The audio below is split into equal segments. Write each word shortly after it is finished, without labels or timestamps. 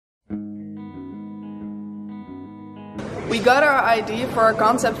We got our idea for our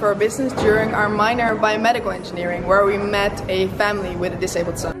concept for our business during our minor in biomedical engineering, where we met a family with a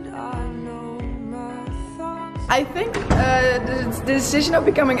disabled son. I think the decision of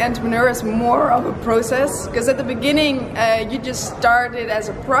becoming an entrepreneur is more of a process, because at the beginning you just start it as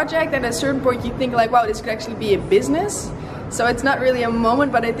a project, and at a certain point you think like, wow, this could actually be a business. So it's not really a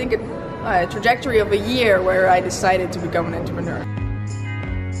moment, but I think a trajectory of a year where I decided to become an entrepreneur.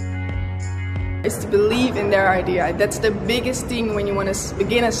 Is to believe in their idea. That's the biggest thing when you want to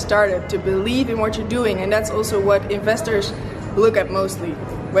begin a startup, to believe in what you're doing, and that's also what investors look at mostly,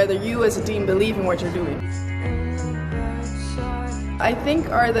 whether you as a team believe in what you're doing. I think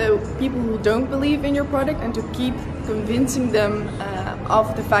are the people who don't believe in your product, and to keep convincing them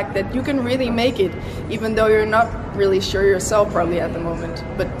of the fact that you can really make it, even though you're not really sure yourself probably at the moment,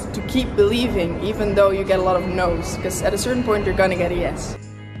 but to keep believing even though you get a lot of no's, because at a certain point you're gonna get a yes.